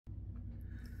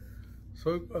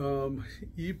So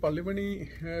ഈ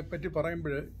പള്ളിമണിയെ പറ്റി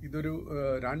പറയുമ്പോൾ ഇതൊരു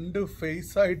രണ്ട്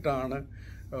ഫേസായിട്ടാണ്,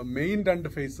 മെയിൻ രണ്ട്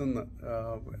ഫേസ് എന്ന്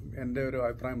എൻ്റെ ഒരു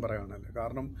അഭിപ്രായം പറയുകയാണല്ലോ.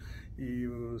 കാരണം ഈ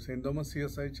saint Thomas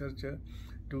CSI church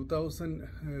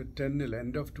 2010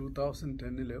 end of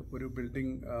 2010 ഒരു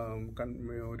ബിൽഡിംഗ്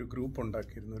ഒരു ഗ്രൂപ്പ്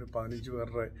ഉണ്ടാക്കിയിരുന്നു, ഒരു 15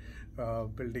 പേരുടെ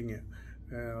ബിൽഡിങ്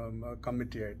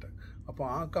കമ്മിറ്റിയായിട്ട്. അപ്പോൾ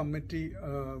ആ കമ്മിറ്റി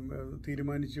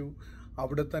തീരുമാനിച്ചു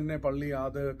അവിടെ തന്നെ പള്ളി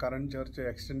അത് കറണ്ട് ചർച്ച്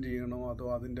എക്സ്റ്റെൻഡ് ചെയ്യണോ അതോ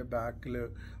അതിൻ്റെ ബാക്കിൽ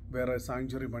വേറെ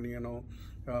സാങ്ച്വറി പണിയണോ,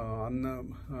 അന്ന്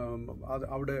അത്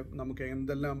അവിടെ നമുക്ക്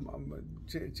എന്തെല്ലാം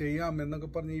ചെയ്യാം എന്നൊക്കെ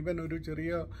പറഞ്ഞ് ഈവൻ ഒരു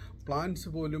ചെറിയ പ്ലാൻസ്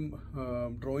പോലും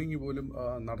ഡ്രോയിങ് പോലും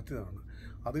നടത്തിയതാണ്.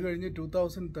 അത് കഴിഞ്ഞ്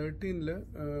 2013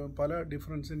 പല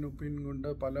ഡിഫറൻസ് ഇൻ ഒപ്പീനിയൻ കൊണ്ട്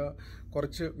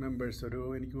കുറച്ച് മെമ്പേഴ്സ്,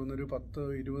 എനിക്ക് തോന്നുന്നൊരു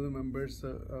 10-20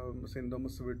 മെമ്പേഴ്സ് സെയിൻറ്റ്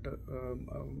തോമസ് വിട്ട്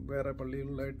വേറെ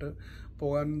പള്ളികളിലായിട്ട്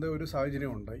പോകാനുള്ള ഒരു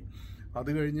സാഹചര്യം ഉണ്ടായി. അത്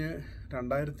കഴിഞ്ഞ്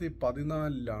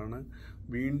 2014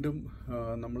 വീണ്ടും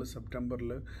നമ്മൾ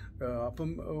സെപ്റ്റംബറിൽ, അപ്പം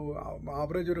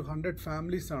ആവറേജ് ഒരു 100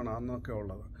 ഫാമിലീസാണ് അന്നൊക്കെ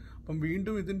ഉള്ളത്. അപ്പം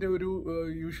വീണ്ടും ഇതിൻ്റെ ഒരു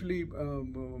യൂഷ്വലി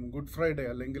ഗുഡ് ഫ്രൈഡേ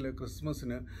അല്ലെങ്കിൽ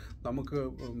ക്രിസ്മസിന് നമുക്ക്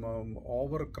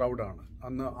ഓവർ ക്രൗഡാണ്.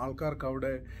 അന്ന് ആൾക്കാർക്ക്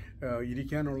അവിടെ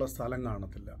ഇരിക്കാനുള്ള സ്ഥലം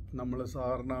കാണത്തില്ല. നമ്മൾ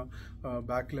സാധാരണ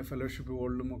ബാക്കിലെ ഫെലോഷിപ്പ്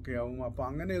ഹോളിലും ഒക്കെ ആവും. അപ്പോൾ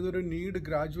അങ്ങനെ ഇതൊരു നീഡ്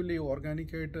ഗ്രാജുവലി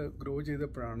ഓർഗാനിക്കായിട്ട് ഗ്രോ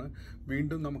ചെയ്തപ്പോഴാണ്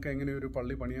വീണ്ടും നമുക്ക് എങ്ങനെ ഒരു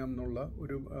പള്ളി പണിയാം എന്നുള്ള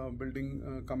ഒരു ബിൽഡിംഗ്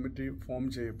കമ്മിറ്റി ഫോം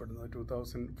ചെയ്യപ്പെടുന്നത്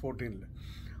 2014.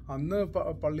 അന്ന്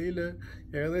പള്ളിയിൽ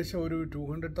ഏകദേശം ഒരു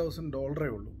 $200,000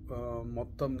 ഉള്ളൂ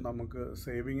മൊത്തം നമുക്ക്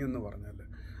സേവിങ് എന്ന് പറഞ്ഞാൽ.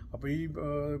 അപ്പോൾ ഈ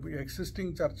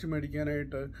എക്സിസ്റ്റിംഗ് ചർച്ച്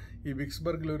മേടിക്കാനായിട്ട് ഈ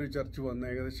വിക്സ്ബർഗിലൊരു ചർച്ച് വന്നു,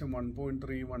 ഏകദേശം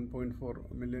 1.3-1.4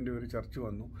 മില്യൻ്റെ ഒരു ചർച്ച്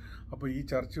വന്നു. അപ്പോൾ ഈ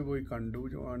ചർച്ച് പോയി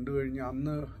കണ്ടു കഴിഞ്ഞ്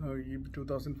അന്ന് ഈ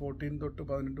 2014 തൊട്ട്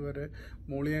 18 വരെ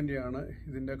മോളിയാൻ്റിയാണ്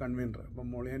ഇതിൻ്റെ കൺവീനർ.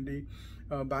 അപ്പം മോളിയാൻ്റി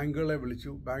ബാങ്കുകളെ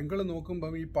വിളിച്ചു. ബാങ്കുകൾ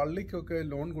നോക്കുമ്പം ഈ പള്ളിക്കൊക്കെ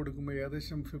ലോൺ കൊടുക്കുമ്പോൾ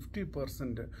ഏകദേശം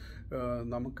 50%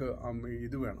 നമുക്ക്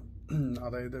ഇത് വേണം,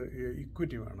 അതായത്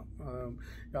ഇക്വിറ്റി വേണം.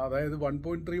 അതായത്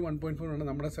 1.3-1.4 ആണ്.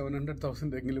 നമ്മുടെ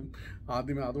 700,000 എങ്കിലും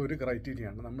ആദ്യമേ അതൊരു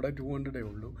ക്രൈറ്റീരിയയാണ്. നമ്മുടെ 200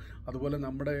 ഉള്ളൂ. അതുപോലെ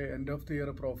നമ്മുടെ end of the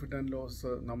year profit and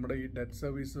loss, നമ്മുടെ ഈ ഡെറ്റ്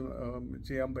സർവീസ്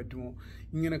ചെയ്യാൻ പറ്റുമോ,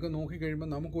 ഇങ്ങനെയൊക്കെ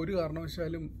നോക്കിക്കഴിയുമ്പോൾ നമുക്കൊരു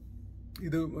കാരണവശാലും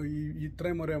ഇത്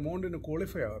ഇത്രയും ഒരു എമൗണ്ടിന്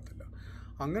ക്വാളിഫൈ ആകത്തില്ല.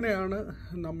 അങ്ങനെയാണ്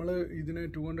നമ്മൾ ഇതിന്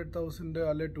 200,000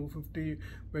 അല്ലെ 250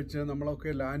 വെച്ച്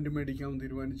നമ്മളൊക്കെ ലാൻഡ് മേടിക്കാൻ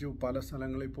തീരുമാനിച്ചു. പല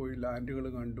സ്ഥലങ്ങളിൽ പോയി ലാൻഡുകൾ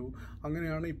കണ്ടു.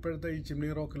 അങ്ങനെയാണ് ഇപ്പോഴത്തെ ഈ ചിമ്നി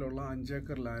റോക്കിലുള്ള 5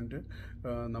 ഏക്കർ ലാൻഡ്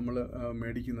നമ്മൾ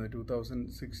മേടിക്കുന്നത്.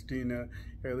 2016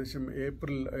 ഏകദേശം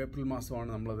ഏപ്രിൽ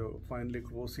മാസമാണ് നമ്മളത് ഫൈനലി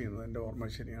ക്ലോസ് ചെയ്യുന്നത്, എൻ്റെ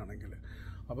ഓർമ്മ ശരിയാണെങ്കിൽ.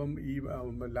 അപ്പം ഈ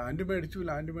ലാൻഡ്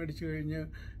മേടിച്ചു കഴിഞ്ഞ്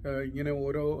ഇങ്ങനെ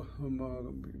ഓരോ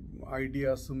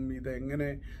ഐഡിയാസും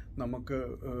ഇതെങ്ങനെ നമുക്ക്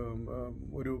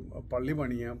ഒരു പള്ളി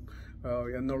പണിയാം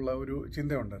എന്നുള്ള ഒരു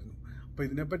ചിന്തയുണ്ടായിരുന്നു. അപ്പോൾ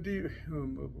ഇതിനെപ്പറ്റി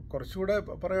കുറച്ചുകൂടെ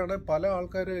പറയുകയാണെങ്കിൽ പല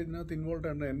ആൾക്കാർ ഇതിനകത്ത്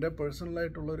ഇൻവോൾവ് ഉണ്ട്. എൻ്റെ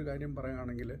പേഴ്സണലായിട്ടുള്ളൊരു കാര്യം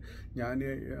പറയുകയാണെങ്കിൽ, ഞാൻ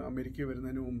അമേരിക്ക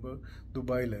വരുന്നതിന് മുമ്പ്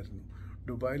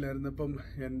ദുബായിലായിരുന്നപ്പം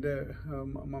എൻ്റെ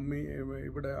മമ്മി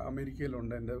ഇവിടെ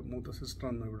അമേരിക്കയിലുണ്ട്, എൻ്റെ മൂത്ത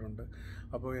സിസ്റ്ററൊന്നും ഇവിടെ ഉണ്ട്.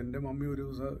 അപ്പോൾ എൻ്റെ മമ്മി ഒരു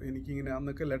ദിവസം എനിക്കിങ്ങനെ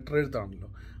അന്നൊക്കെ ലെറ്റർ എഴുത്താണല്ലോ,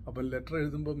 അപ്പം ലെറ്റർ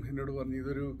എഴുതുമ്പം എന്നോട് പറഞ്ഞു,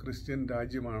 ഇതൊരു ക്രിസ്ത്യൻ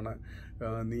രാജ്യമാണ്,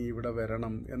 നീ ഇവിടെ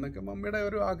വരണം എന്നൊക്കെ മമ്മിയുടെ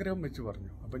ഒരു ആഗ്രഹം വെച്ച്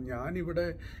പറഞ്ഞു. അപ്പം ഞാനിവിടെ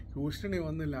ഹ്യൂസ്റ്റണിൽ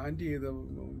വന്ന് ലാൻഡ്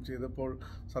ചെയ്തപ്പോൾ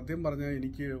സത്യം പറഞ്ഞാൽ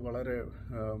എനിക്ക് വളരെ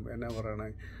എന്നാ പറയണേ,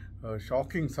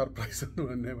 ഷോക്കിംഗ് സർപ്രൈസ് എന്ന്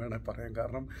തന്നെ വേണേൽ പറയാം.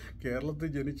 കാരണം കേരളത്തിൽ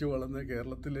ജനിച്ചു വളർന്ന്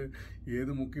കേരളത്തിൽ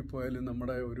ഏത് മുക്കിപ്പോയാലും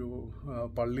നമ്മുടെ ഒരു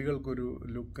പള്ളികൾക്കൊരു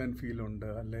ലുക്ക് ആൻഡ് ഫീലുണ്ട്,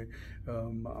 അല്ലെ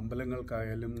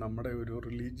അമ്പലങ്ങൾക്കായാലും നമ്മുടെ ഒരു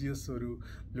റിലീജിയസ് ഒരു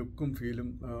ലുക്കും ഫീലും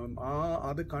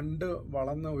അത് കണ്ട്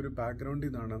വളർന്ന ഒരു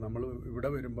ബാക്ക്ഗ്രൗണ്ടിൽ നിന്നാണ് നമ്മൾ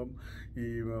ഇവിടെ വരുമ്പം ഈ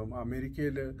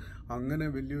അമേരിക്കയിൽ അങ്ങനെ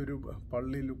വലിയൊരു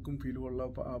പള്ളി ലുക്കും ഫീലും ഉള്ള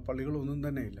പള്ളികളൊന്നും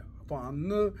തന്നെ ഇല്ല. അപ്പോൾ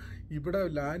അന്ന് ഇവിടെ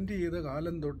ലാൻഡ് ചെയ്ത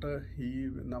കാലം തൊട്ട് ഈ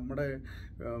നമ്മുടെ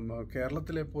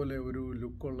കേരളത്തിലെ പോലെ ഒരു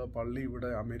ലുക്കുള്ള പള്ളി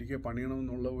ഇവിടെ അമേരിക്ക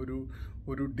പണിയണമെന്നുള്ള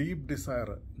ഒരു ഡീപ്പ്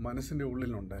ഡിസയർ മനസ്സിൻ്റെ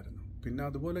ഉള്ളിലുണ്ടായിരുന്നു. പിന്നെ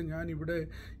അതുപോലെ ഞാൻ ഇവിടെ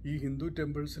ഈ ഹിന്ദു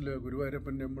ടെമ്പിൾസിൽ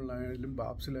ഗുരുവായൂരപ്പൻ ടെമ്പിളിലായാലും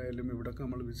ബാപ്സിലായാലും ഇവിടെയൊക്കെ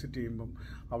നമ്മൾ വിസിറ്റ് ചെയ്യുമ്പം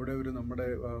അവിടെ നമ്മുടെ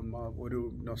ഒരു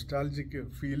നൊസ്റ്റാൾജിക്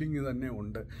ഫീലിംഗ് തന്നെ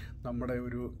ഉണ്ട്, നമ്മുടെ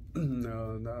ഒരു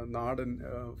നാടൻ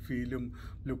ഫീലും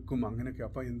ലുക്കും അങ്ങനെയൊക്കെ.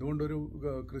 അപ്പം എന്തുകൊണ്ടൊരു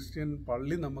ക്രിസ്ത്യൻ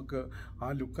പള്ളി നമുക്ക് ആ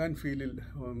ലുക്ക് ആൻഡ് ഫീലിൽ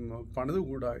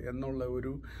പണിതുകൂടാ എന്നുള്ള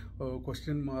ഒരു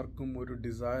ക്വസ്റ്റ്യൻ മാർക്കും ഒരു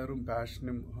ഡിസയറും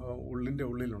പാഷനും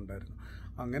ഉള്ളിലുണ്ടായിരുന്നു.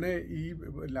 അങ്ങനെ ഈ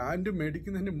ലാൻഡ്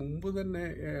മേടിക്കുന്നതിന് മുമ്പ് തന്നെ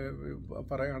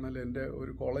പറയുകയാണല്ലോ, എൻ്റെ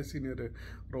ഒരു കോളേജ് സീനിയർ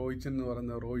റോയിച്ചൻ എന്ന്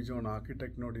പറയുന്ന റോയ് ജോൺ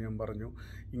ആർക്കിടെക്റ്റിനോട് ഞാൻ പറഞ്ഞു,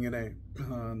 ഇങ്ങനെ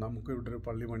നമുക്ക് ഇവിടെ ഒരു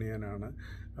പള്ളി പണിയാനാണ്.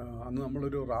 അന്ന്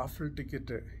നമ്മളൊരു റാഫിൾ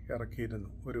ടിക്കറ്റ് ഇറക്കിയിരുന്നു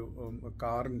ഒരു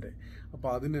കാറിൻ്റെ. അപ്പോൾ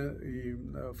അതിന് ഈ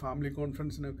ഫാമിലി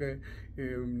കോൺഫറൻസിനൊക്കെ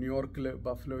ന്യൂയോർക്കിൽ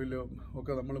ബഫലോയിലും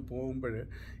ഒക്കെ നമ്മൾ പോകുമ്പോൾ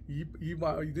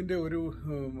ഇതിൻ്റെ ഒരു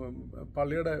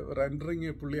പള്ളിയുടെ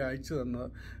റെൻഡറിങ് പുള്ളി അയച്ചു തന്നത്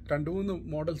 2-3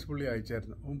 മോഡൽസ് പുള്ളി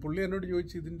അയച്ചായിരുന്നു. അപ്പം പുള്ളി എന്നോട്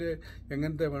ചോദിച്ചു ഇതിൻ്റെ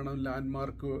എങ്ങനത്തെ വേണം,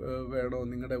 ലാൻഡ്മാർക്ക് വേണോ,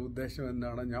 നിങ്ങളുടെ ഉദ്ദേശം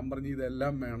എന്താണ്? ഞാൻ പറഞ്ഞു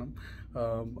ഇതെല്ലാം വേണം.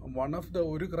 വൺ ഓഫ് ദ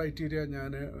ഒരു ക്രൈറ്റീരിയ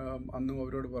ഞാൻ അന്നും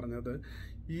അവരോട് പറഞ്ഞത്,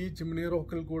 ഈ ചിമ്മിനി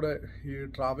റോക്കിൽ കൂടെ ഈ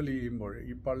ട്രാവൽ ചെയ്യുമ്പോൾ,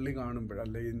 ഈ പള്ളി കാണുമ്പോൾ,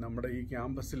 അല്ലെ ഈ നമ്മുടെ ഈ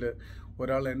ക്യാമ്പസിൽ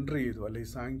ഒരാൾ എൻട്രി ചെയ്തു, അല്ലെ ഈ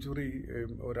സാങ്ച്വറി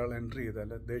ഒരാൾ എൻട്രി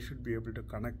ചെയ്താൽ they should be able to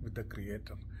connect with the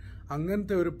creator.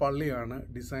 അങ്ങനത്തെ ഒരു പള്ളിയാണ്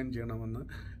ഡിസൈൻ ചെയ്യണമെന്ന്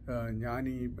ഞാൻ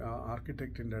ഈ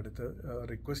ആർക്കിടെക്റ്റിൻ്റെ അടുത്ത്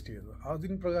റിക്വസ്റ്റ് ചെയ്തത്.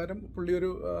 അതിന് പ്രകാരം പുള്ളി ഒരു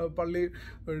പള്ളി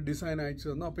ഡിസൈൻ അയച്ചു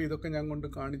തന്നു. അപ്പോൾ ഇതൊക്കെ ഞാൻ കൊണ്ട്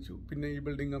കാണിച്ചു. പിന്നെ ഈ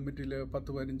ബിൽഡിംഗ് കമ്മിറ്റിയിൽ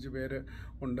 10-15 പേര്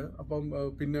ഉണ്ട്. അപ്പം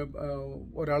പിന്നെ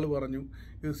ഒരാൾ പറഞ്ഞു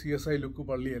ഇത് CSI ലുക്ക്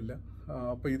പള്ളിയല്ല.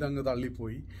 അപ്പോൾ ഇതങ്ങ്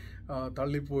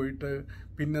തള്ളിപ്പോയിട്ട്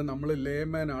പിന്നെ നമ്മൾ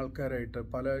ലേമാൻ ആൾക്കാരായിട്ട്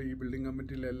പല ഈ ബിൽഡിംഗ്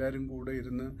കമ്മിറ്റിയിൽ എല്ലാവരും കൂടെ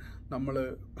ഇരുന്ന് നമ്മൾ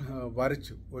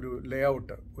വരച്ചു ഒരു ലേ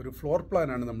ഔട്ട്, ഒരു ഫ്ലോർ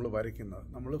പ്ലാനാണ് നമ്മൾ വരയ്ക്കുന്നത്.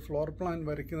 നമ്മൾ ഫ്ലോർ പ്ലാൻ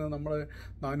വരയ്ക്കുന്നത് നമ്മൾ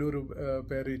 400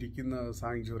 പേര് ഇരിക്കുന്ന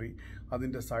സാങ്ച്വറി,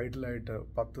 അതിൻ്റെ സൈഡിലായിട്ട്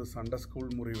 10 സൺഡേ സ്കൂൾ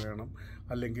മുറി വേണം,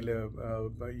 അല്ലെങ്കിൽ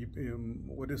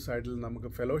ഒരു സൈഡിൽ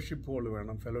നമുക്ക് ഫെലോഷിപ്പ് ഹോൾ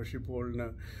വേണം. Fellowship ഹോളിന്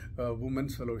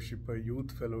women's fellowship,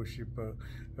 youth fellowship,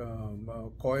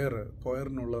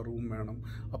 കൊയറിനുള്ള room വേണം.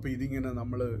 അപ്പോൾ ഇതിങ്ങനെ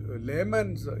നമ്മൾ ലേമാൻസ്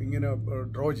ഇങ്ങനെ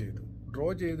ഡ്രോ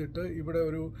ചെയ്തിട്ട് ഇവിടെ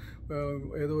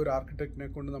ഏതോ ഒരു ആർക്കിടെക്റ്റിനെ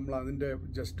കൊണ്ട് നമ്മൾ അതിൻ്റെ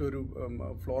ജസ്റ്റ് ഒരു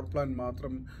ഫ്ലോർ പ്ലാൻ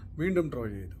മാത്രം വീണ്ടും ഡ്രോ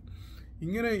ചെയ്തു.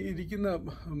 ഇങ്ങനെ ഇരിക്കുന്ന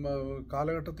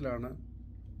കാലഘട്ടത്തിലാണ്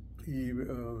ഈ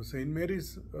സെയിൻറ്റ്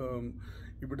മേരീസ്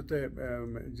ഇവിടുത്തെ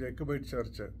ജേക്കബൈറ്റ്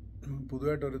ചർച്ച്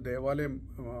പുതുതായിട്ടൊരു ദേവാലയം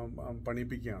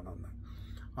പണിയിപ്പിക്കുകയാണെന്ന്.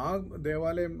 ആ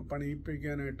ദേവാലയം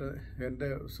പണിയിപ്പിക്കാനായിട്ട്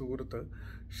എൻ്റെ സുഹൃത്ത്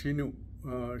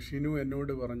ഷിനു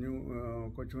എന്നോട് പറഞ്ഞു,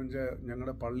 കൊച്ചുമഞ്ച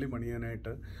ഞങ്ങളുടെ പള്ളി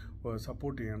പണിയാനായിട്ട്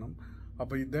സപ്പോർട്ട് ചെയ്യണം.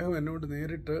 അപ്പോൾ ഇദ്ദേഹം എന്നോട്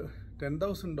നേരിട്ട്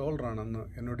 $10,000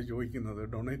 എന്നോട് ചോദിക്കുന്നത്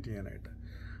ഡൊണേറ്റ് ചെയ്യാനായിട്ട്.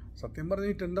 സത്യം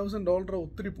പറഞ്ഞാൽ ഈ $10,000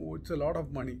 ഒത്തിരി, it's a lot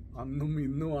of money. അന്നും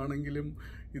ഇന്നും ആണെങ്കിലും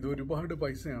ഇത് ഒരുപാട്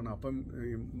പൈസയാണ്. അപ്പം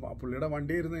പുള്ളിയുടെ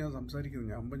വണ്ടിയിരുന്ന് ഞാൻ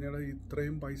സംസാരിക്കുന്നത്, ഞാൻ പറഞ്ഞാൽ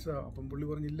ഇത്രയും പൈസ. അപ്പം പുള്ളി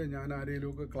പറഞ്ഞില്ല, ഞാൻ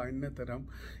ആരെങ്കിലുമൊക്കെ ക്ലയൻറ്റിനെ തരാം,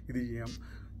 ഇത് ചെയ്യാം.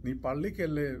 നീ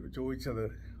പള്ളിക്കല്ലേ ചോദിച്ചത്,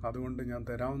 അതുകൊണ്ട് ഞാൻ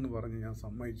തരാമെന്ന് പറഞ്ഞ് ഞാൻ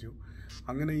സമ്മതിച്ചു.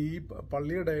 അങ്ങനെ ഈ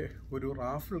പള്ളിയുടെ ഒരു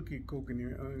റാഫിൾ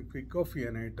കിക്ക് ഓഫ്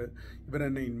ചെയ്യാനായിട്ട്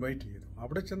ഇവരെന്നെ ഇൻവൈറ്റ് ചെയ്തു.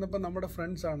 അവിടെ ചെന്നപ്പോൾ നമ്മുടെ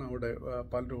ഫ്രണ്ട്സാണ് അവിടെ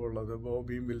പലരും ഉള്ളത്,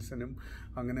 ബോബിയും വിൽസനും,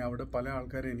 അങ്ങനെ അവിടെ പല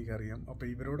ആൾക്കാരെ എനിക്കറിയാം. അപ്പോൾ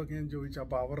ഇവരോടൊക്കെ ഞാൻ ചോദിച്ചു,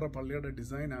 അപ്പോൾ അവരുടെ പള്ളിയുടെ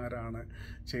ഡിസൈൻ ആരാണ്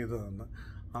ചെയ്തതെന്ന്.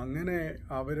 അങ്ങനെ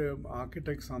അവർ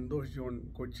ആർക്കിടെക്ട് സന്തോഷ് ജോൺ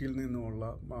കൊച്ചിയിൽ നിന്നുമുള്ള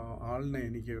ആളിനെ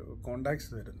എനിക്ക്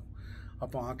കോണ്ടാക്ട്സ് തരുന്നു.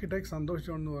 അപ്പോൾ ആർക്കിടെക്ട് സന്തോഷ്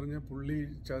ജോൺ എന്ന് പറഞ്ഞാൽ പുള്ളി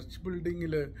ചർച്ച്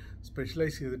ബിൽഡിങ്ങിൽ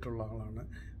സ്പെഷ്യലൈസ് ചെയ്തിട്ടുള്ള ആളാണ്.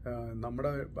 നമ്മുടെ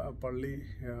പള്ളി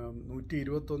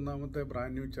 121ാമത്തെ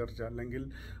ബ്രാൻഡ് ന്യൂ ചർച്ച്, അല്ലെങ്കിൽ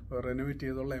റെനോവേറ്റ്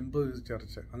ചെയ്തുള്ള 80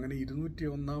 ചർച്ച്, അങ്ങനെ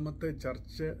 201ാമത്തെ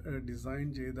ചർച്ച് ഡിസൈൻ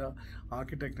ചെയ്ത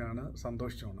ആർക്കിടെക്റ്റാണ്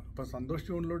സന്തോഷ് ജോൺ. അപ്പോൾ സന്തോഷ്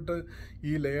ജോണിലോട്ട്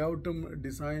ഈ ലേ ഔട്ടും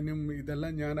ഡിസൈനും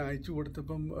ഇതെല്ലാം ഞാൻ അയച്ചു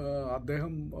കൊടുത്തപ്പം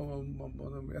അദ്ദേഹം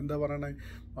എന്താ പറയണേ,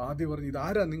 ആദ്യം പറഞ്ഞു,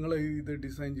 ഇതാരാ നിങ്ങൾ ഇത്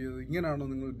ഡിസൈൻ ചെയ്തത്,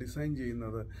 ഇങ്ങനെയാണോ നിങ്ങൾ ഡിസൈൻ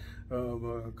ചെയ്യുന്നത്?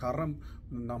 കാരണം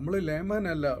നമ്മൾ ലേമാൻ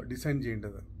അല്ല ഡിസൈൻ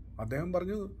ചെയ്യേണ്ടത്. അദ്ദേഹം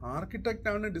പറഞ്ഞു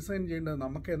ആർക്കിടെക്റ്റാണ് ഡിസൈൻ ചെയ്യേണ്ടത്,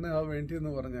 നമുക്ക് എന്നാ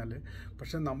വേണ്ടിയെന്ന് പറഞ്ഞാൽ.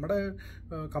 പക്ഷെ നമ്മുടെ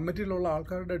കമ്മിറ്റിയിലുള്ള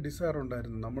ആൾക്കാരുടെ ഡിസയർ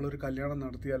ഉണ്ടായിരുന്നു, നമ്മളൊരു കല്യാണം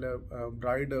നടത്തിയാൽ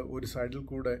ബ്രൈഡ് ഒരു സൈഡിൽ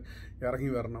കൂടെ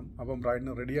ഇറങ്ങി വരണം, അപ്പം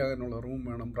ബ്രൈഡിന് റെഡിയാകാനുള്ള റൂം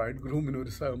വേണം, ബ്രൈഡ് ഗ്രൂമിന്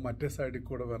മറ്റേ സൈഡിൽ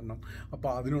കൂടെ വരണം, അപ്പോൾ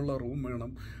അതിനുള്ള റൂം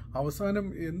വേണം. അവസാനം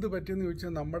എന്ത് പറ്റിയെന്ന്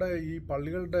ചോദിച്ചാൽ, നമ്മുടെ ഈ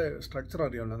പള്ളികളുടെ സ്ട്രക്ചർ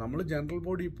അറിയാമല്ലോ, നമ്മൾ ജനറൽ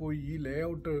ബോഡി പോയി ഈ ലേ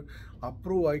ഔട്ട്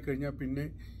അപ്രൂവ് ആയി കഴിഞ്ഞാൽ പിന്നെ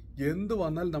എന്ത്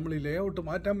വന്നാൽ നമ്മൾ ഈ ലേ ഔട്ട്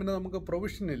മാറ്റാൻ പിന്നെ നമുക്ക്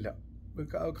പ്രൊവിഷൻ ഇല്ല.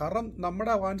 കാരണം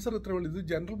നമ്മുടെ ആൻസർ ഇത്രയേ ഉള്ളൂ, ഇത്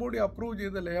ജനറൽ ബോഡി അപ്രൂവ്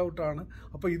ചെയ്ത ലേ ഔട്ടാണ്,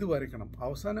 അപ്പോൾ ഇത് വരയ്ക്കണം.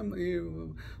 അവസാനം ഈ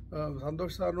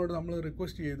സന്തോഷ് സാറിനോട് നമ്മൾ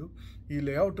റിക്വസ്റ്റ് ചെയ്തു, ഈ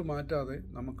ലേ ഔട്ട് മാറ്റാതെ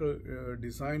നമുക്ക്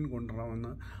ഡിസൈൻ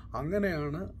കൊണ്ടുവരണമെന്ന്.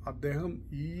 അങ്ങനെയാണ് അദ്ദേഹം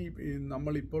ഈ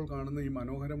നമ്മളിപ്പോൾ കാണുന്ന ഈ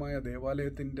മനോഹരമായ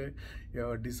ദേവാലയത്തിൻ്റെ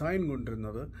ഡിസൈൻ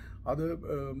കൊണ്ടുവരുന്നത്. അത്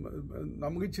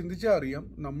നമുക്ക് ചിന്തിച്ചാൽ അറിയാം,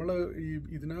 നമ്മൾ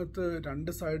ഇതിനകത്ത്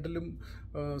 2 സൈഡിലും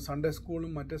സൺഡേ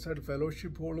സ്കൂളും മറ്റേ സൈഡ്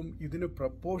ഫെലോഷിപ്പ് ഹോളും ഇതിന്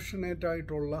പ്രപ്പോർഷനേറ്റ്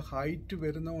ആയിട്ടുള്ള ഹൈറ്റ്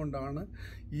വരുന്നതുകൊണ്ടാണ്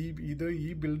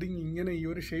ഈ ബിൽഡിംഗ് ഇങ്ങനെ ഈ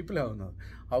ഒരു ഷേപ്പിലാവുന്നത്.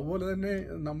 അതുപോലെ തന്നെ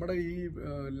നമ്മുടെ ഈ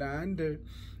ലാൻഡ്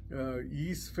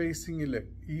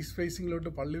ഈസ്റ്റ് ഫേസിങ്ങിലോട്ട്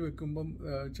പള്ളി വെക്കുമ്പം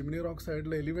ചിമ്മിനി റോക്ക്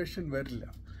സൈഡിൽ എലിവേഷൻ വരില്ല.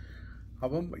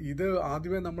 അപ്പം ഇത്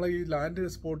ആദ്യമേ നമ്മളെ ഈ ലാൻഡ്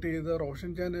സ്പോട്ട് ചെയ്ത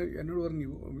റോഷൻ ഖാൻ എന്നോട്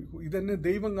പറഞ്ഞു, ഇതെന്നെ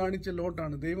ദൈവം കാണിച്ച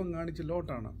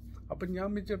ലോട്ടാണ്. അപ്പം ഞാൻ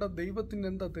വെച്ചേട്ടാ ദൈവത്തിന്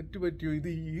എന്താ തെറ്റ് പറ്റിയോ, ഇത്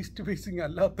ഈസ്റ്റ് ഫേസിങ്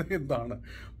അല്ലാത്ത എന്താണ്?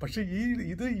 പക്ഷേ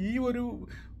ഇത് ഈ ഒരു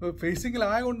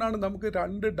ഫേസിങ്ങിലായതുകൊണ്ടാണ് നമുക്ക്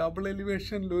 2 ഡബിൾ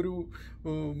എലിവേഷനിലൊരു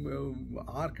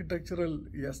ആർക്കിടെക്ചറൽ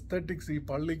എസ്തറ്റിക്സ് ഈ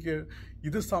പള്ളിക്ക്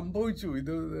ഇത് സംഭവിച്ചു.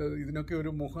 ഇതിനൊക്കെ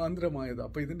ഒരു മുഖാന്തരമായത്.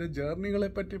 അപ്പോൾ ഇതിൻ്റെ ജേർണികളെ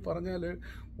പറ്റി പറഞ്ഞാൽ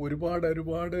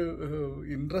ഒരുപാട്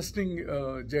ഇൻട്രസ്റ്റിംഗ്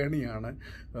ജേണിയാണ്.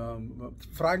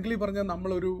 ഫ്രാങ്ക്ലി പറഞ്ഞാൽ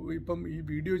നമ്മളൊരു ഇപ്പം ഈ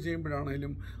വീഡിയോ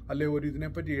ചെയ്യുമ്പോഴാണേലും അല്ലെ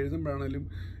ഇതിനെപ്പറ്റി എഴുതുമ്പോഴാണേലും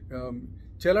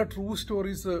ചില ട്രൂ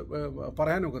സ്റ്റോറീസ്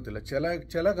പറയാനൊക്കത്തില്ല,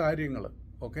 ചില കാര്യങ്ങൾ.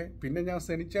 ഓക്കെ, പിന്നെ ഞാൻ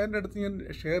സെനിച്ചാൻ്റെ അടുത്ത് ഞാൻ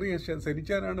ഷെയർ ചെയ്യാൻ,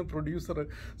 സെനിച്ചാനാണ് പ്രൊഡ്യൂസർ.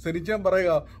 സെനിച്ചാൻ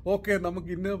പറയുക ഓക്കെ നമുക്ക്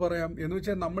ഇന്നത് പറയാം എന്ന്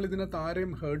വെച്ചാൽ നമ്മളിതിനകത്ത്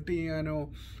ആരെയും ഹേർട്ട് ചെയ്യാനോ,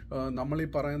 നമ്മളീ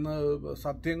പറയുന്ന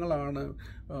സത്യങ്ങളാണ്,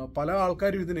 പല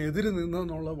ആൾക്കാരും ഇതിനെതിര്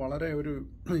നിന്നെന്നുള്ള വളരെ ഒരു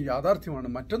യാഥാർത്ഥ്യമാണ്.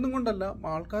 മറ്റൊന്നും കൊണ്ടല്ല,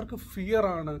 ആൾക്കാർക്ക്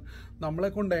ഫിയറാണ്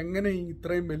നമ്മളെ കൊണ്ട് എങ്ങനെ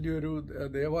ഇത്രയും വലിയൊരു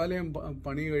ദേവാലയം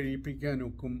പണി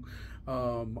കഴിപ്പിക്കാനൊക്കും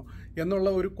എന്നുള്ള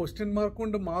ഒരു ക്വസ്റ്റ്യൻ മാർക്ക്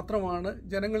കൊണ്ട് മാത്രമാണ്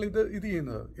ജനങ്ങൾ ഇത്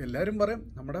ചെയ്യുന്നത്. എല്ലാവരും പറയും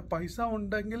നമ്മുടെ പൈസ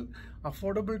ഉണ്ടെങ്കിൽ,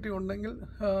 അഫോർഡബിലിറ്റി ഉണ്ടെങ്കിൽ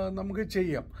നമുക്ക്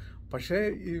ചെയ്യാം. പക്ഷേ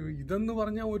ഇതെന്ന്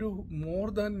പറഞ്ഞാൽ ഒരു മോർ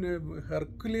ദാൻ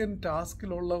ഹെർക്കുലിയൻ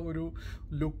ടാസ്കിലുള്ള ഒരു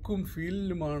ലുക്കും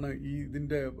ഫീലിനുമാണ്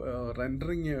ഇതിൻ്റെ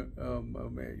റെൻഡറിങ്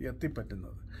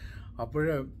എത്തിപ്പറ്റുന്നത്. അപ്പോൾ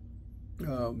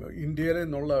ഇന്ത്യയിലെ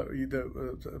നിന്നുള്ള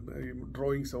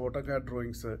ഡ്രോയിങ്സ്, ഓട്ടോകാഡ്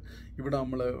ഡ്രോയിങ്സ് ഇവിടെ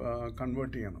നമ്മൾ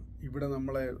കൺവേർട്ട് ചെയ്യണം. ഇവിടെ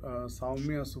നമ്മളെ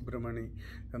സൗമ്യ സുബ്രഹ്മണി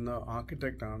എന്ന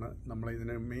ആർക്കിടെക്റ്റാണ്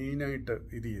നമ്മളിതിനെ മെയിനായിട്ട്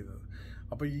ചെയ്തത്.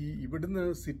 അപ്പോൾ ഇവിടുന്ന്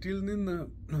സിറ്റിയിൽ നിന്ന്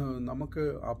നമുക്ക്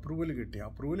അപ്രൂവൽ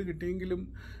കിട്ടിയെങ്കിലും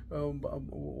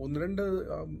 1-2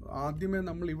 ആദ്യമേ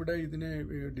നമ്മളിവിടെ ഇതിനെ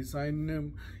ഡിസൈനിനും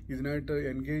ഇതിനായിട്ട്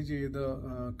എൻഗേജ് ചെയ്ത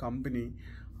കമ്പനി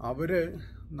അവർ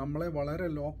നമ്മളെ വളരെ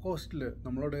ലോ കോസ്റ്റിൽ,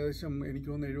 നമ്മളോട് ഏകദേശം എനിക്ക്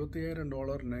തോന്നുന്നു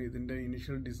 $75,000 ഇതിൻ്റെ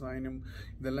ഇനിഷ്യൽ ഡിസൈനും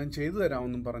ഇതെല്ലാം ചെയ്തു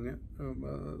തരാമെന്നും പറഞ്ഞ്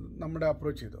നമ്മുടെ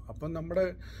അപ്രോച്ച് ചെയ്തു. അപ്പം നമ്മുടെ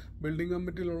ബിൽഡിംഗ്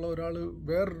കമ്മിറ്റിയിലുള്ള ഒരാൾ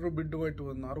വേറൊരു ബിഡുമായിട്ട്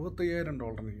വന്ന്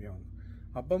 $65,000 ചെയ്യാമെന്ന്.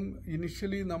 അപ്പം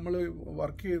ഇനിഷ്യലി നമ്മൾ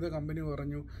വർക്ക് ചെയ്ത കമ്പനി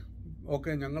പറഞ്ഞു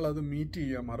ഓക്കെ ഞങ്ങളത് മീറ്റ്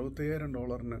ചെയ്യാം,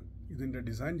 $65,000 ഇതിൻ്റെ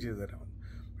ഡിസൈൻ ചെയ്തു തരാമെന്ന്.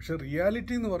 പക്ഷേ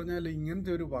റിയാലിറ്റി എന്ന് പറഞ്ഞാൽ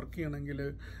ഇങ്ങനത്തെ ഒരു വർക്ക് ചെയ്യണമെങ്കിൽ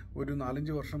ഒരു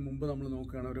 4-5 വർഷം മുമ്പ് നമ്മൾ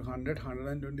നോക്കുകയാണെങ്കിൽ ഒരു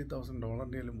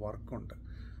 $120,000 വർക്കുണ്ട്.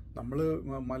 നമ്മൾ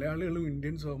മലയാളികളും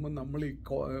ഇന്ത്യൻസും ആകുമ്പോൾ നമ്മൾ ഈ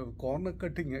കോർണർ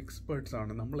കട്ടിങ്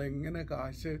എക്സ്പേർട്സാണ്. നമ്മളെങ്ങനെ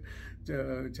കാശ്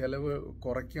ചിലവ്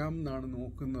കുറയ്ക്കാം എന്നാണ്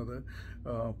നോക്കുന്നത്.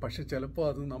 പക്ഷെ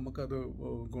ചിലപ്പോൾ നമുക്കത്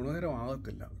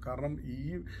ഗുണകരമാകത്തില്ല. കാരണം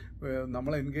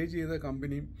നമ്മൾ എൻഗേജ് ചെയ്ത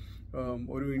കമ്പനി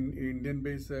ഒരു ഇന്ത്യൻ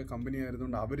ബേസ് കമ്പനി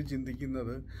ആയതുകൊണ്ട് അവർ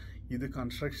ചിന്തിക്കുന്നത് ഇത്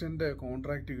കൺസ്ട്രക്ഷൻ്റെ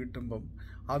കോൺട്രാക്റ്റ് കിട്ടുമ്പം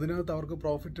അതിനകത്ത് അവർക്ക്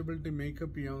പ്രോഫിറ്റബിലിറ്റി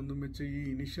മേക്കപ്പ് ചെയ്യാമെന്നും വെച്ച് ഈ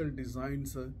ഇനിഷ്യൽ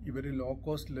ഡിസൈൻസ് ഇവർ ലോ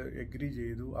കോസ്റ്റിൽ എഗ്രി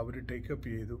ചെയ്തു, അവർ ടേക്കപ്പ്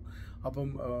ചെയ്തു. അപ്പം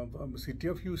സിറ്റി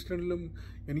ഓഫ് ഹ്യൂസ്റ്റണിലും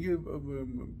എനിക്ക്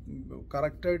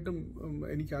കറക്റ്റായിട്ടും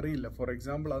എനിക്കറിയില്ല. ഫോർ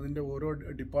എക്സാമ്പിൾ അതിൻ്റെ ഓരോ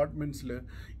ഡിപ്പാർട്ട്മെൻറ്റ്സിൽ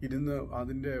ഇരുന്ന്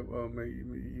അതിൻ്റെ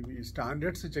ഈ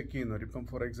സ്റ്റാൻഡേർഡ്സ് ചെക്ക് ചെയ്യുന്നവർ, ഇപ്പം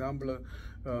for example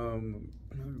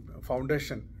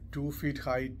foundation 2 feet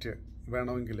height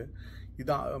വേണമെങ്കിൽ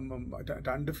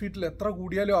 2 feet എത്ര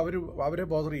കൂടിയാലും അവരെ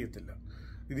ബോദർ ചെയ്യത്തില്ല.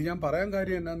 ഇത് ഞാൻ പറയാൻ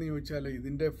കാര്യം എന്നാന്ന് ചോദിച്ചാൽ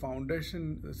ഇതിൻ്റെ ഫൗണ്ടേഷൻ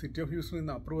സിറ്റി ഓഫ് ഹ്യൂസ്റ്റണിൽ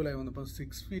നിന്ന് അപ്രൂവലായി വന്നപ്പോൾ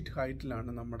 6 feet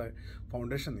ഹൈറ്റിലാണ് നമ്മുടെ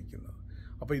ഫൗണ്ടേഷൻ നിൽക്കുന്നത്.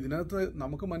 അപ്പോൾ ഇതിനകത്ത്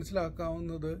നമുക്ക്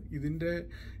മനസ്സിലാക്കാവുന്നത് ഇതിൻ്റെ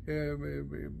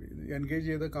എൻഗേജ്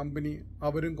ചെയ്ത കമ്പനി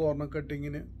അവരും കോർണർ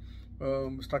കട്ടിങ്ങിന്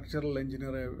സ്ട്രക്ചറൽ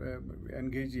എഞ്ചിനീയറെ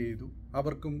എൻഗേജ് ചെയ്തു.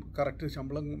 അവർക്കും കറക്റ്റ്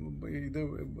ശമ്പളം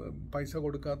പൈസ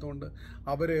കൊടുക്കാത്തതുകൊണ്ട്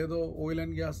അവരേതോ ഓയിൽ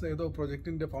ആൻഡ് ഗ്യാസ് ഏതോ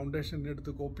പ്രൊജക്റ്റിൻ്റെ ഫൗണ്ടേഷൻ്റെ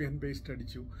അടുത്ത് കോപ്പി ആൻഡ് പേസ്റ്റ്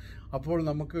അടിച്ചു. അപ്പോൾ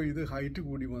നമുക്ക് ഇത് ഹൈറ്റ്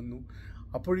കൂടി വന്നു.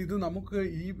 അപ്പോൾ ഇത് നമുക്ക്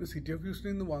ഈ സിറ്റി ഓഫ്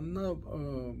ഹ്യൂസ്റ്റണിൽ നിന്ന് വന്ന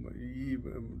ഈ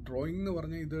ഡ്രോയിങ് എന്ന്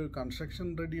പറഞ്ഞാൽ ഇത് കൺസ്ട്രക്ഷൻ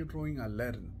റെഡി ഡ്രോയിങ്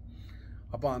അല്ലായിരുന്നു.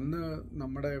 അപ്പോൾ അന്ന്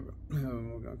നമ്മുടെ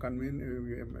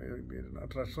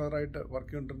ട്രഷററായിട്ട്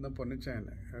വർക്ക് ചെയ്തുകൊണ്ടിരുന്ന പൊന്നച്ചാൻ,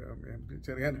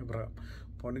 ചെറിയാൻ എബ്രഹാം,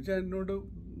 പൊന്നച്ചാൻ എന്നോട്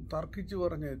തർക്കിച്ച്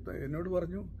എന്നോട്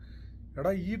പറഞ്ഞു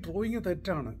എടാ ഈ ഡ്രോയിങ്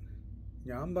തെറ്റാണ്.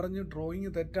 ഞാൻ പറഞ്ഞു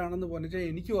ഡ്രോയിങ് തെറ്റാണെന്ന് പൊന്നച്ചാൻ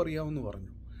എനിക്കും അറിയാമെന്ന്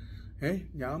പറഞ്ഞു.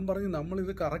 ഞാൻ പറഞ്ഞു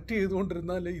നമ്മളിത് കറക്റ്റ്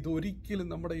ചെയ്തുകൊണ്ടിരുന്നാൽ ഇതൊരിക്കലും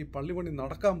നമ്മുടെ ഈ പള്ളിപണി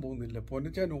നടക്കാൻ പോകുന്നില്ല,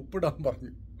 പൊന്നച്ചാൻ ഒപ്പിടാൻ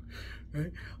പറഞ്ഞു.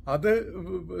 അത്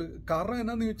കാരണം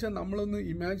എന്നാന്ന് ചോദിച്ചാൽ നമ്മളൊന്ന്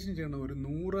ഇമാജിൻ ചെയ്യണം,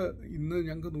 ഇന്ന്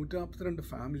ഞങ്ങൾക്ക് 142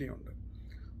 ഫാമിലിയുണ്ട്.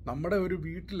 നമ്മുടെ ഒരു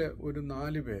വീട്ടിൽ ഒരു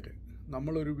 4 പേര്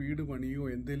നമ്മളൊരു വീട് പണിയോ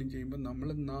എന്തെങ്കിലും ചെയ്യുമ്പോൾ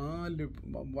നമ്മൾ 4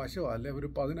 വശമോ അല്ലെ ഒരു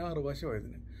 16 വശമോ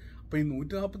ഇതിന്. അപ്പോൾ ഈ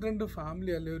 142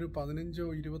 ഫാമിലി അല്ലെ ഒരു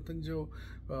 15-25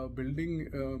 ബിൽഡിംഗ്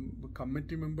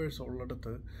കമ്മിറ്റി മെമ്പേഴ്സ്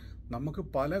ഉള്ളിടത്ത് നമുക്ക്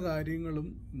പല കാര്യങ്ങളും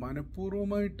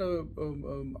മനഃപൂർവ്വമായിട്ട്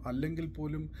അല്ലെങ്കിൽ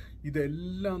പോലും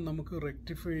ഇതെല്ലാം നമുക്ക്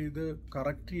റെക്ടിഫൈ ചെയ്ത്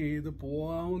കറക്റ്റ് ചെയ്ത്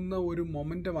പോകാവുന്ന ഒരു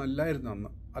മൊമെൻറ്റം അല്ലായിരുന്നു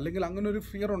അന്ന്. അല്ലെങ്കിൽ അങ്ങനെ ഒരു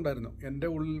ഫിയർ ഉണ്ടായിരുന്നു എൻ്റെ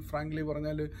ഉള്ളിൽ. ഫ്രാങ്ക്ലി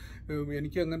പറഞ്ഞാൽ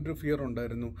എനിക്ക് അങ്ങനെ ഒരു ഫിയർ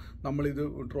ഉണ്ടായിരുന്നു. നമ്മളിത്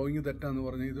ഡ്രോയിങ് തെറ്റാന്ന്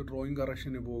പറഞ്ഞാൽ ഇത് ഡ്രോയിങ്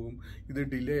കറക്ഷന് പോകും, ഇത്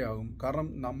ഡിലേ ആകും. കാരണം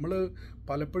നമ്മൾ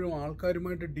പലപ്പോഴും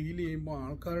ആൾക്കാരുമായിട്ട് ഡീൽ ചെയ്യുമ്പോൾ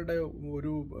ആൾക്കാരുടെ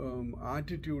ഒരു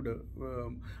ആറ്റിറ്റ്യൂഡ്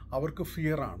അവർക്ക്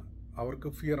ഫിയറാണ്.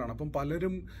 അപ്പം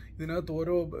പലരും ഇതിനകത്ത്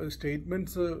ഓരോ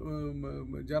സ്റ്റേറ്റ്മെൻറ്റ്സ്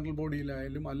ജനറൽ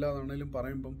ബോഡിയിലായാലും അല്ലാതാണേലും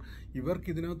പറയുമ്പം ഇവർക്ക്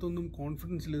ഇതിനകത്തൊന്നും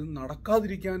കോൺഫിഡൻസിൽ ഇത്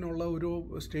നടക്കാതിരിക്കാനുള്ള ഒരു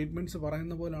സ്റ്റേറ്റ്മെൻറ്റ്സ്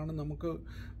പറയുന്ന പോലാണ് നമുക്ക്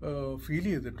ഫീൽ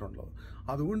ചെയ്തിട്ടുള്ളത്.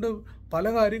 അതുകൊണ്ട് പല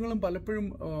കാര്യങ്ങളും പലപ്പോഴും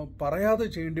പറയാതെ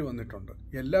ചെയ്യേണ്ടി വന്നിട്ടുണ്ട്.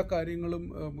 എല്ലാ കാര്യങ്ങളും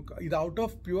ഇത് ഔട്ട്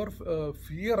ഓഫ് പ്യുവർ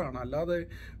ഫിയറാണ്, അല്ലാതെ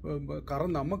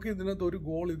കാരണം നമുക്ക് ഇതിനകത്ത് ഒരു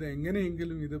ഗോൾ, ഇത്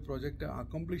എങ്ങനെയെങ്കിലും ഇത് പ്രൊജക്റ്റ്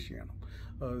അക്കംപ്ലിഷ് ചെയ്യണം.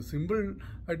 സിമ്പിൾ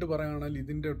ആയിട്ട് പറയുകയാണെങ്കിൽ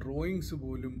ഇതിൻ്റെ ഡ്രോയിങ്സ്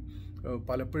പോലും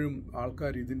പലപ്പോഴും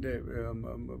ആൾക്കാർ ഇതിൻ്റെ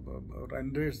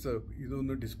റെൻഡേഴ്സ്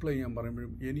ഇതൊന്ന് ഡിസ്പ്ലേ ചെയ്യാൻ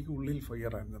പറയുമ്പോഴും എനിക്ക് ഉള്ളിൽ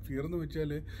ഫിയറായിരുന്നു. ഫിയർ എന്ന്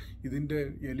വെച്ചാൽ ഇതിൻ്റെ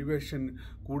എലിവേഷൻ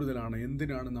കൂടുതലാണ്,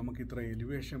 എന്തിനാണ് നമുക്ക് ഇത്ര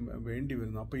എലിവേഷൻ വേണ്ടി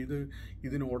വരുന്നത്, അപ്പോൾ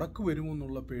ഇതിന് ഉടക്ക് വരുമോ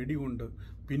എന്നുള്ള പേടി കൊണ്ട്.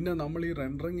 പിന്നെ നമ്മൾ ഈ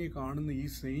റെൻഡറിങ്ങിൽ കാണുന്ന ഈ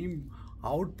സെയിം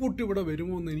ഔട്ട്പുട്ട് ഇവിടെ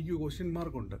വരുമോ എന്ന് എനിക്ക് ക്വസ്റ്റ്യൻ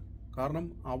മാർക്കുണ്ട്. കാരണം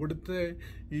അവിടുത്തെ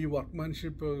ഈ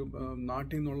വർക്ക്മാൻഷിപ്പ്,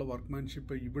 നാട്ടിൽ നിന്നുള്ള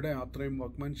വർക്ക്മാൻഷിപ്പ്, ഇവിടെ അത്രയും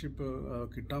വർക്ക്മാൻഷിപ്പ്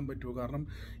കിട്ടാൻ പറ്റുമോ? കാരണം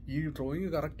ഈ ഡ്രോയിങ്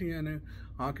കറക്റ്റ് ചെയ്യാൻ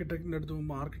ആർക്കിടെക്റ്റിൻ്റെ അടുത്ത്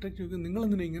പോകുമ്പോൾ ആർക്കിടെക്റ്റ് ചോദിക്കും,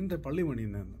 നിങ്ങളെന്തിനാ ഇങ്ങനത്തെ പള്ളി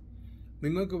പണിയുന്നതെന്ന്,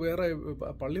 നിങ്ങൾക്ക് വേറെ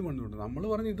പള്ളി പണിയുണ്ട്. നമ്മൾ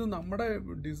പറഞ്ഞു ഇത് നമ്മുടെ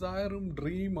ഡിസയറും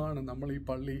ഡ്രീമാണ്, നമ്മൾ ഈ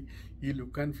പള്ളി ഈ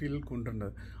ലുക്ക് ആൻഡ് ഫീൽ കൊണ്ടുണ്ട്.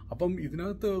 അപ്പം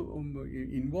ഇതിനകത്ത്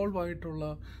ഇൻവോൾവ് ആയിട്ടുള്ള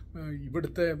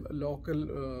ഇവിടുത്തെ ലോക്കൽ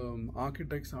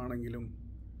ആർക്കിടെക്ട്സ് ആണെങ്കിലും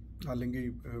അല്ലെങ്കിൽ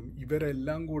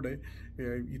ഇവരെല്ലാം കൂടെ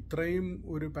ഇത്രയും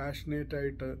ഒരു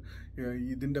പാഷനേറ്റായിട്ട്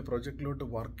ഇതിൻ്റെ പ്രൊജക്റ്റിലോട്ട്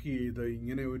വർക്ക് ചെയ്ത്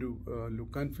ഇങ്ങനെ ഒരു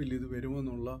ലുക്ക് ആൻഡ് ഫീൽ ഇത്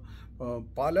വരുമെന്നുള്ള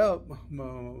പല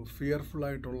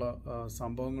ഫിയർഫുള്ളായിട്ടുള്ള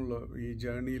സംഭവങ്ങൾ ഈ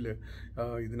ജേർണിയിൽ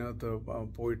ഇതിനകത്ത്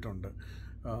പോയിട്ടുണ്ട്.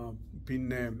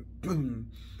 പിന്നെ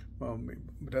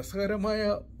രസകരമായ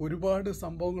ഒരുപാട്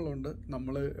സംഭവങ്ങളുണ്ട്.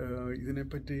 നമ്മൾ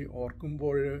ഇതിനെപ്പറ്റി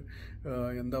ഓർക്കുമ്പോൾ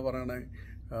എന്താ പറയണേ,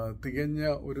 തികഞ്ഞ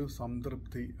ഒരു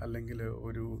സംതൃപ്തി, അല്ലെങ്കിൽ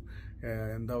ഒരു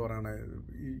എന്താ പറയണേ,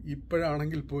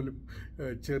 ഇപ്പോഴാണെങ്കിൽ പോലും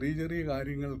ചെറിയ ചെറിയ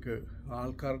കാര്യങ്ങൾക്ക്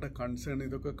ആൾക്കാരുടെ കൺസേൺ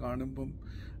ഇതൊക്കെ കാണുമ്പം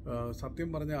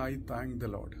സത്യം പറഞ്ഞാൽ ഐ താങ്ക് ദ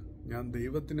ലോഡ്. ഞാൻ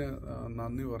ദൈവത്തിന്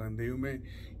നന്ദി പറയാം. ദൈവമേ,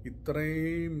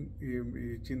 ഇത്രയും ഈ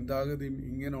ചിന്താഗതിയും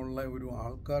ഇങ്ങനെയുള്ള ഒരു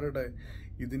ആൾക്കാരുടെ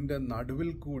ഇതിൻ്റെ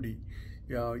നടുവിൽ കൂടി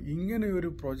ഇങ്ങനെ ഒരു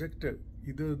പ്രൊജക്റ്റ്,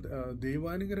 ഇത്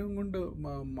ദൈവാനുഗ്രഹം കൊണ്ട്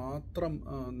മാത്രം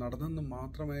നടന്നെന്ന്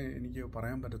മാത്രമേ എനിക്ക്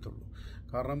പറയാൻ പറ്റത്തുള്ളൂ.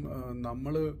 കാരണം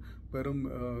നമ്മൾ വെറും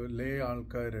ലേ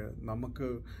ആൾക്കാർ, നമുക്ക്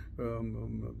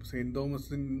സെയിൻറ്റ് തോമസ്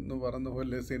എന്ന് പറയുന്ന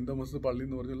പോലെ, സെയിൻറ്റ് തോമസ് പള്ളി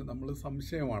എന്ന് പറഞ്ഞാൽ നമ്മൾ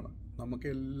സംശയമാണ്, നമുക്ക്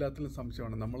എല്ലാത്തിലും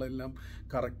സംശയമാണ്. നമ്മളെല്ലാം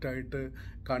കറക്റ്റായിട്ട്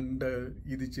കണ്ട്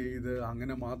ഇത് ചെയ്ത്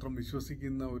അങ്ങനെ മാത്രം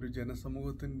വിശ്വസിക്കുന്ന ഒരു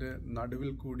ജനസമൂഹത്തിൻ്റെ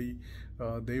നടുവിൽ കൂടി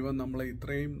ദൈവം നമ്മളെ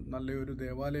ഇത്രയും നല്ലൊരു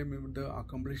ദേവാലയം ഇവിടെ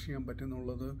അക്കംപ്ലിഷ് ചെയ്യാൻ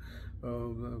പറ്റുന്നുള്ളത്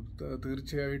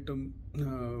തീർച്ചയായിട്ടും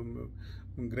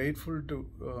ഗ്രേറ്റ്ഫുൾ ടു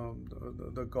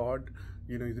ദ ഗോഡ്.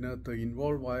 ഇതിനകത്ത്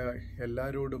ഇൻവോൾവ് ആയ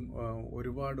എല്ലാവരോടും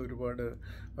ഒരുപാട്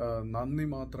നന്ദി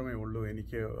മാത്രമേ ഉള്ളൂ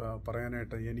എനിക്ക്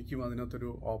പറയാനായിട്ട്. എനിക്കും അതിനകത്തൊരു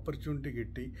ഓപ്പർച്യൂണിറ്റി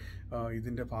കിട്ടി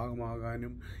ഇതിൻ്റെ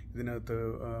ഭാഗമാകാനും. ഇതിനകത്ത്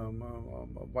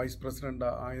വൈസ് പ്രസിഡൻ്റ്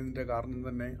ആയതിൻ്റെ കാരണം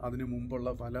തന്നെ അതിനു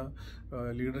മുമ്പുള്ള പല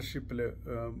ലീഡർഷിപ്പിൽ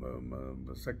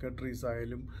സെക്രട്ടറീസ്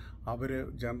ആയാലും അവർ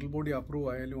ജനറൽ ബോഡി അപ്രൂവ്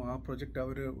ആയാലും ആ പ്രൊജക്റ്റ്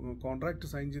അവർ കോൺട്രാക്റ്റ്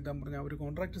സൈൻ ചെയ്താൽ പറഞ്ഞാൽ അവർ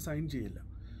കോൺട്രാക്റ്റ് സൈൻ ചെയ്യില്ല.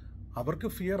 അവർക്ക്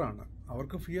ഫിയറാണ്,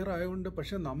 അവർക്ക് ഫിയർ ആയതുകൊണ്ട്.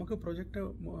 പക്ഷെ നമുക്ക് പ്രൊജക്റ്റ്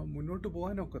മുന്നോട്ട്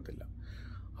പോകാനൊക്കത്തില്ല.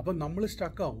 അപ്പം നമ്മൾ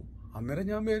സ്റ്റക്കാവും. അന്നേരം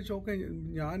ഞാൻ വിചാരിച്ചു, ഓക്കെ,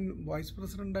 ഞാൻ വൈസ്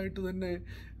പ്രസിഡൻ്റായിട്ട് തന്നെ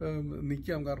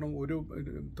നിൽക്കാം. കാരണം ഒരു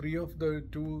 3 of the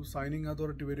 2 സൈനിങ്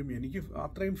അതോറിറ്റി വരും. എനിക്ക്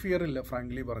അത്രയും ഫിയർ ഇല്ല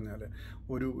ഫ്രാങ്ക്ലി പറഞ്ഞാൽ.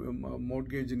 ഒരു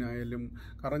മോഡ്ഗേജിനായാലും,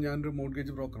 കാരണം ഞാനൊരു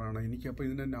മോഡ്ഗേജ് ബ്രോക്കറാണ്, എനിക്കപ്പോൾ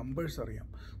ഇതിൻ്റെ നമ്പേഴ്സ് അറിയാം.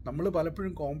 നമ്മൾ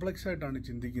പലപ്പോഴും കോംപ്ലക്സ് ആയിട്ടാണ്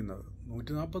ചിന്തിക്കുന്നത്.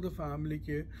 140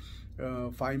 ഫാമിലിക്ക്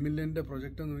 $5 million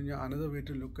പ്രൊജക്റ്റ് എന്ന് പറഞ്ഞാൽ another way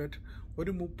to look at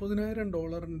ഒരു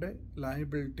 $30,000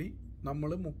 ലയബിലിറ്റി നമ്മൾ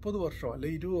 30 വർഷം അല്ലെ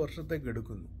 20 വർഷത്തേക്ക്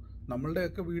എടുക്കുന്നു.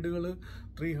 നമ്മളുടെയൊക്കെ വീടുകൾ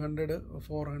 300,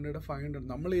 400, 500.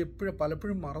 നമ്മൾ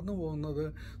പലപ്പോഴും മറന്നു പോകുന്നത്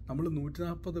നമ്മൾ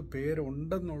 140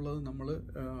 പേരുണ്ടെന്നുള്ളത് നമ്മൾ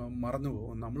മറന്നു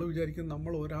പോകും. നമ്മൾ വിചാരിക്കും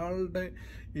നമ്മൾ ഒരാളുടെ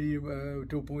ഈ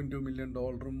 $2.2 million,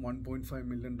 $1.5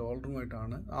 million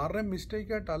ആരുടെയും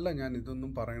മിസ്റ്റേക്കായിട്ടല്ല ഞാൻ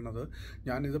ഇതൊന്നും പറയണത്.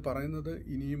 ഞാനിത് പറയുന്നത്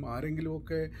ഇനിയും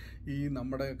ആരെങ്കിലുമൊക്കെ ഈ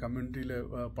നമ്മുടെ കമ്മ്യൂണിറ്റിയിൽ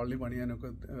പള്ളി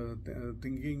പണിയാനൊക്കെ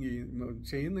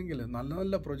ചെയ്യുന്നെങ്കിൽ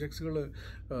നല്ല പ്രൊജക്ട്സുകൾ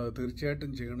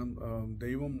തീർച്ചയായിട്ടും ചെയ്യണം.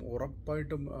 ദൈവം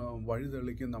ഉറപ്പായിട്ടും വഴി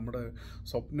തെളിക്കും. നമ്മുടെ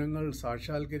സ്വപ്നങ്ങൾ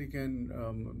സാക്ഷാത്കരിക്കാൻ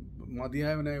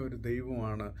മതിയായവനായ ഒരു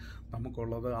ദൈവമാണ്.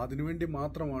 നമുക്കുള്ളത്. അതിനുവേണ്ടി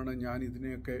മാത്രമാണ് ഞാൻ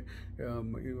ഇതിനെയൊക്കെ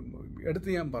എടുത്ത്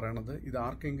ഞാൻ പറയണത്. ഇത്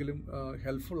ആർക്കെങ്കിലും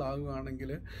ഹെൽപ്ഫുൾ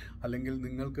ആകുകയാണെങ്കിൽ, അല്ലെങ്കിൽ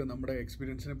നിങ്ങൾക്ക് നമ്മുടെ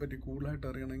എക്സ്പീരിയൻസിനെ പറ്റി കൂടുതലായിട്ട്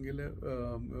അറിയണമെങ്കിൽ,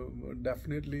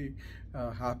 definitely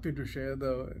happy to share the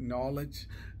knowledge.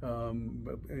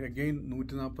 Again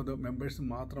 140 members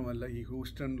മാത്രമല്ല, ഈ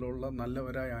ഹൂസ്റ്റണിലുള്ള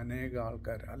നല്ലവരായ അനേക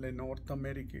ആൾക്കാർ, അല്ലെ നോർത്ത്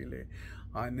അമേരിക്കയിലെ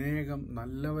അനേകം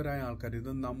നല്ലവരായ ആൾക്കാർ, ഇത്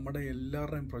നമ്മുടെ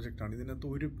എല്ലാവരുടെയും പ്രൊജക്റ്റാണ്. ഇതിനകത്ത്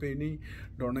ഒരു പെനി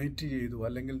ഡൊണേറ്റ് ചെയ്തു,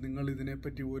 അല്ലെങ്കിൽ നിങ്ങൾ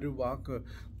ഇതിനെപ്പറ്റി ഒരു വാക്ക്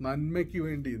നന്മയ്ക്ക്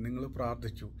വേണ്ടി നിങ്ങൾ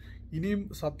പ്രാർത്ഥിച്ചു. ഇനിയും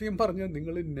സത്യം പറഞ്ഞാൽ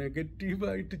നിങ്ങൾ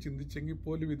നെഗറ്റീവായിട്ട് ചിന്തിച്ചെങ്കിൽ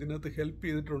പോലും ഇതിനകത്ത് ഹെൽപ്പ്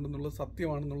ചെയ്തിട്ടുണ്ടെന്നുള്ളത്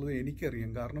സത്യമാണെന്നുള്ളത്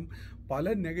എനിക്കറിയാം. കാരണം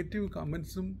പല നെഗറ്റീവ്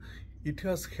കമൻസും it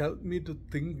has help me to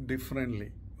think differently.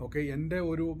 Okay, എൻ്റെ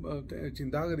ഒരു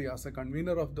ചിന്താഗതി as A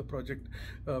convener of the project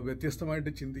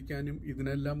വ്യത്യസ്തമായിട്ട് ചിന്തിക്കാനും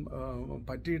ഇതിനെല്ലാം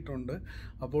പറ്റിയിട്ടുണ്ട്.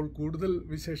 അപ്പോൾ കൂടുതൽ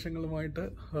വിശേഷങ്ങളുമായിട്ട്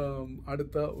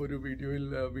അടുത്ത ഒരു വീഡിയോയിൽ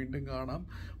വീണ്ടും കാണാം.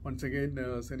 Once again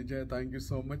സെനിജ, thank you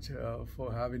so much for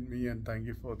having me and thank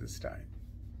you for this time.